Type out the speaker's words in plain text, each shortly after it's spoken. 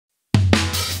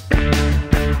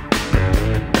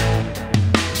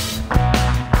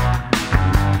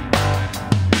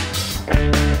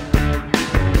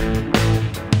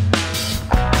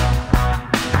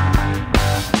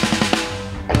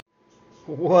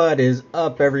What is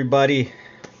up, everybody?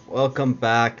 Welcome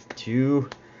back to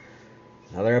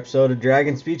another episode of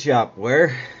Dragon Speed Shop,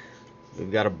 where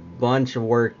we've got a bunch of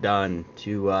work done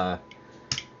to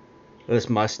this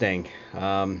Mustang.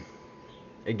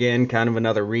 Again, kind of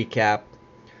another recap.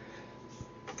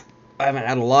 I haven't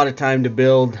had a lot of time to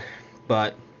build,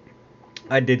 but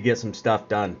I did get some stuff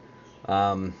done.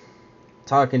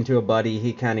 Talking to a buddy,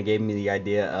 he kind of gave me the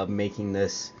idea of making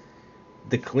this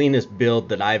the cleanest build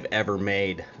that I've ever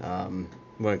made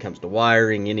when it comes to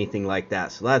wiring, anything like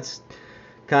that. So that's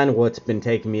kind of what's been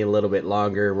taking me a little bit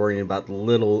longer, worrying about the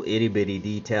little itty bitty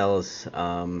details,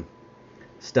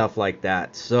 stuff like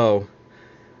that. So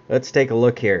let's take a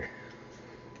look here.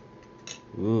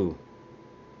 Ooh,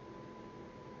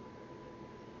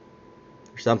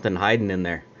 there's something hiding in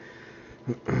there.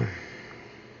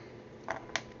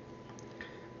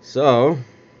 So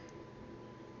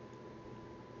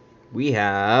we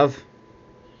have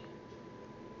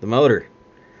the motor.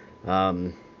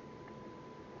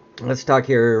 Let's talk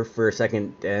here for a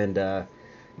second and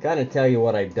kind of tell you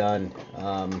what I've done.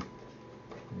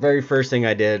 Very first thing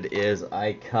I did is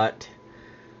I cut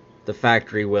the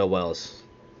factory wheel wells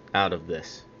out of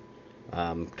this.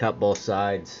 Cut both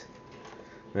sides.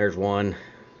 There's one.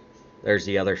 There's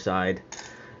the other side.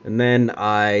 And then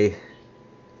I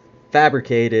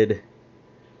fabricated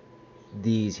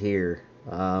these here.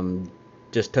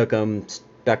 Just took them,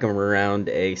 stuck them around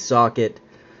a socket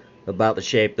about the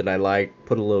shape that I like,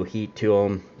 put a little heat to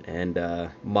them, and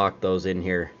mocked those in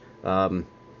here. When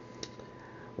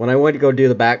I went to go do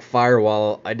the back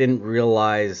firewall, I didn't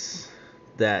realize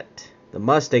that the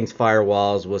Mustang's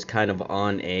firewalls was kind of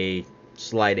on a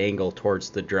slight angle towards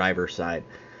the driver's side.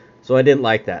 So I didn't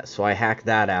like that, so I hacked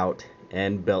that out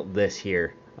and built this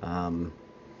here.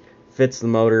 Fits the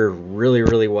motor really,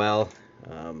 really well.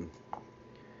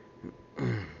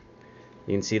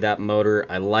 You can see that motor.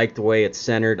 I like the way it's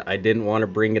centered. I didn't want to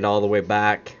bring it all the way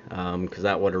back because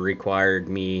that would have required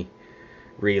me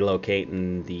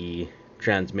relocating the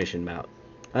transmission mount.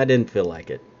 I didn't feel like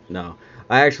it. No,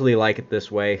 I actually like it this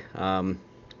way.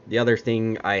 The other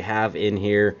thing I have in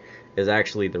here is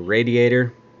actually the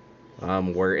radiator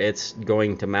where it's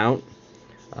going to mount.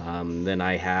 Then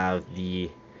I have the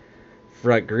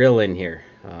front grille in here.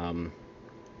 You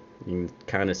can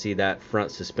kind of see that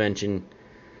front suspension.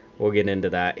 We'll get into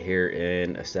that here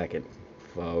in a second.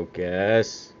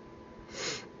 Focus.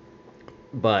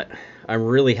 But I'm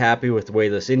really happy with the way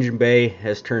this engine bay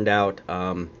has turned out.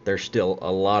 There's still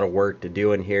a lot of work to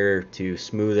do in here to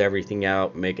smooth everything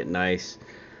out, make it nice.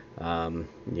 You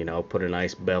know, put a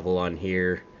nice bevel on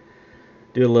here.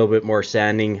 Do a little bit more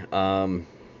sanding. I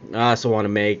also want to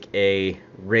make a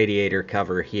radiator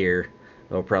cover here.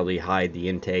 It'll probably hide the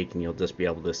intake and you'll just be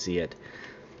able to see it.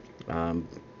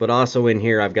 But also in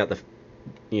here I've got the,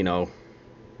 you know,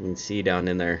 you can see down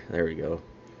in there, there we go.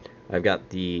 I've got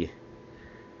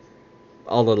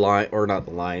all the line, or not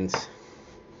the lines,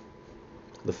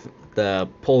 the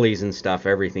pulleys and stuff,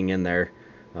 everything in there.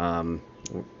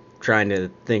 Trying to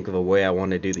think of a way I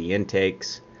want to do the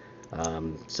intakes.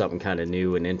 Something kind of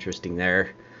new and interesting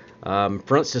there.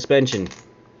 Front suspension.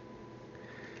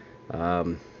 We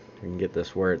can get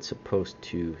this where it's supposed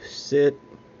to sit.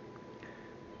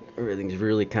 Everything's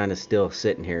really kind of still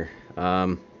sitting here.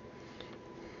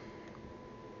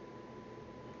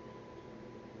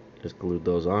 Just glued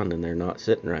those on and they're not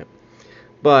sitting right.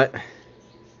 But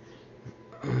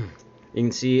you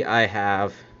can see I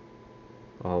have,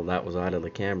 oh, that was out of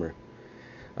the camera.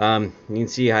 You can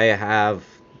see I have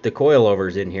the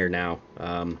coilovers in here now.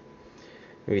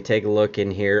 If you take a look in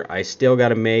here, I still got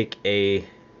to make a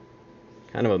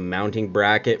kind of a mounting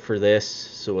bracket for this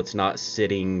so it's not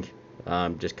sitting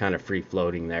just kind of free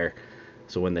floating there.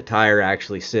 So when the tire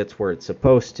actually sits where it's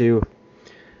supposed to,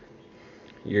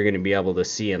 you're going to be able to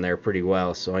see in there pretty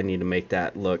well. So I need to make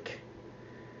that look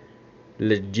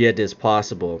legit as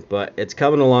possible, but it's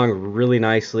coming along really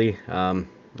nicely.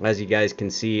 As you guys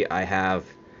can see, I have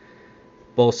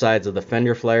both sides of the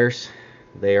fender flares.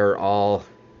 They are all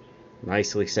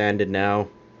nicely sanded now.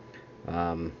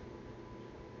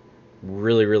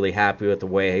 Really happy with the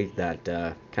way that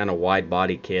kind of wide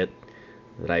body kit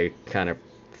that I kind of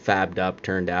fabbed up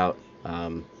turned out.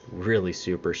 Really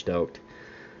super stoked.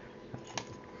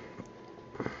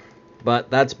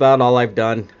 But that's about all I've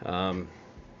done. You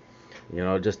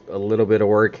know, just a little bit of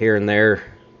work here and there.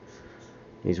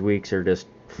 These weeks are just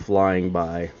flying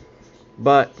by.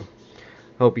 But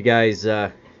hope you guys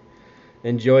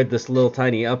enjoyed this little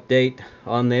tiny update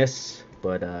on this.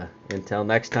 But until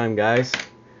next time, guys,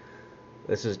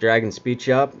 this is Dragon Speed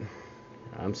Shop.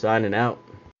 I'm signing out.